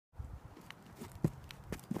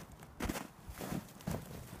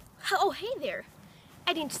Oh, hey there.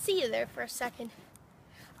 I didn't see you there for a second.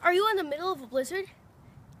 Are you in the middle of a blizzard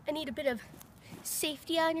and need a bit of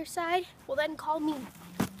safety on your side? Well, then call me.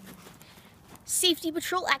 Safety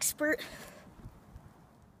patrol expert.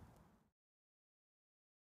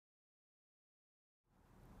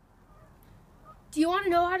 Do you want to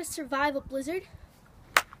know how to survive a blizzard?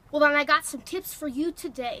 Well, then I got some tips for you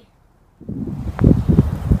today.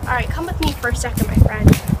 Alright, come with me for a second, my friend.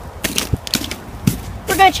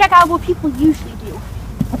 We're going to check out what people usually do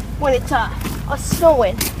when it's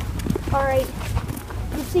snowing. Alright,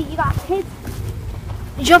 you see, you got kids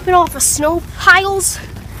jumping off of snow piles.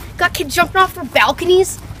 Got kids jumping off their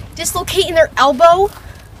balconies, dislocating their elbow.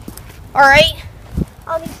 Alright,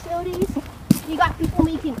 on these snow days, you got people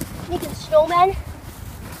making snowmen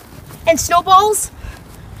and snowballs.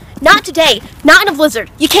 Not today, not in a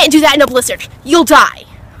blizzard. You can't do that in a blizzard. You'll die.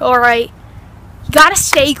 Alright, you gotta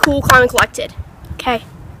stay cool, calm, and collected. Okay.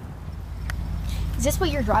 Is this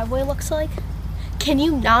what your driveway looks like? Can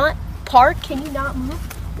you not park? Can you not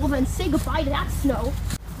move? Well, then say goodbye to that snow.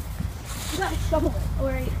 You gotta shovel it,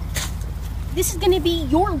 alright? This is gonna be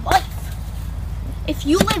your life. If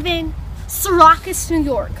you live in Syracuse, New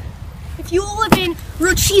York, if you live in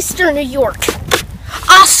Rochester, New York,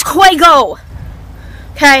 Oswego,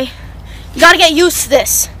 okay? You gotta get used to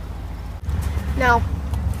this. Now,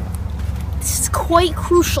 this is quite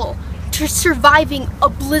crucial to surviving a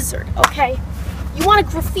blizzard, okay? You want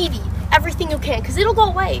to graffiti everything you can, because it'll go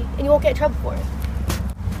away and you won't get in trouble for it.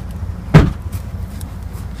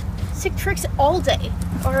 Sick tricks all day,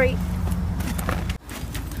 alright?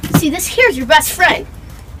 See, this here's your best friend.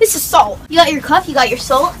 This is salt. You got your cup, you got your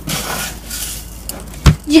salt.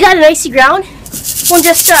 You got an icy ground. One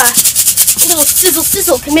just a little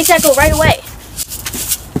sizzle can make that go right away.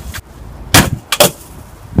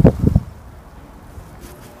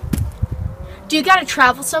 Do you gotta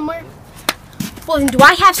travel somewhere? Well, then do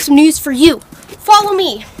I have some news for you. Follow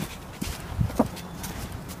me.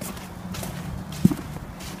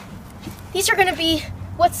 These are gonna be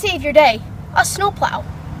what saved your day. A snowplow.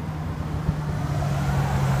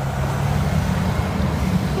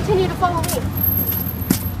 Continue to follow me.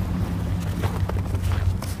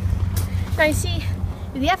 Now you see,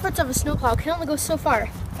 the efforts of a snowplow can only go so far.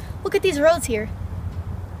 Look at these roads here.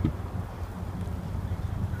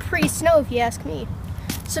 Pretty snow if you ask me.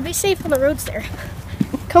 So be safe on the roads there.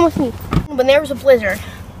 Come with me. When there was a blizzard,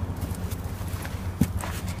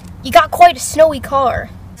 you got quite a snowy car.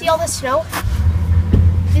 See all this snow?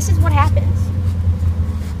 This is what happens.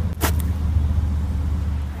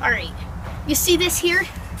 Alright, you see this here?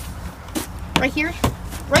 Right here?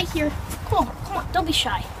 Right here. Come on, don't be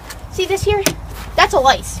shy. See this here? That's all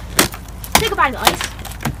ice. Say goodbye to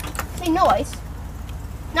ice. Say no ice.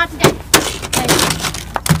 Not today. Okay.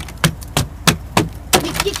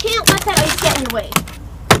 You can't let that ice get in your way.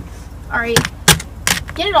 Alright.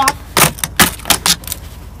 Get it off.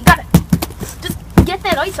 You gotta just get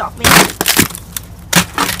that ice off, man.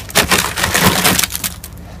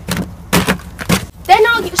 Then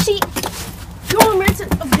now you see 2 more minutes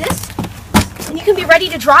of this and you can be ready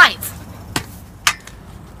to drive.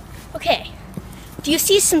 Okay. Do you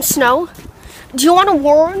see some snow? Do you want to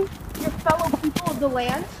warn your fellow people of the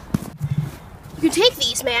land? You can take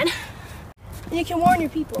these, man. And you can warn your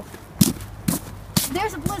people.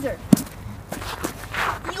 There's a blizzard.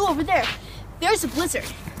 You over there. There's a blizzard.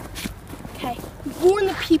 Okay. Warn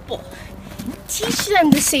the people. Teach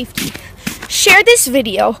them the safety. Share this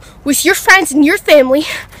video with your friends and your family.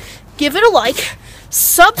 Give it a like.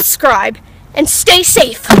 Subscribe. And stay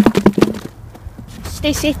safe.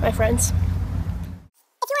 Stay safe, my friends.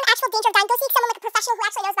 If you're in actual danger of dying, go seek someone like a professional who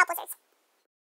actually knows about blizzards.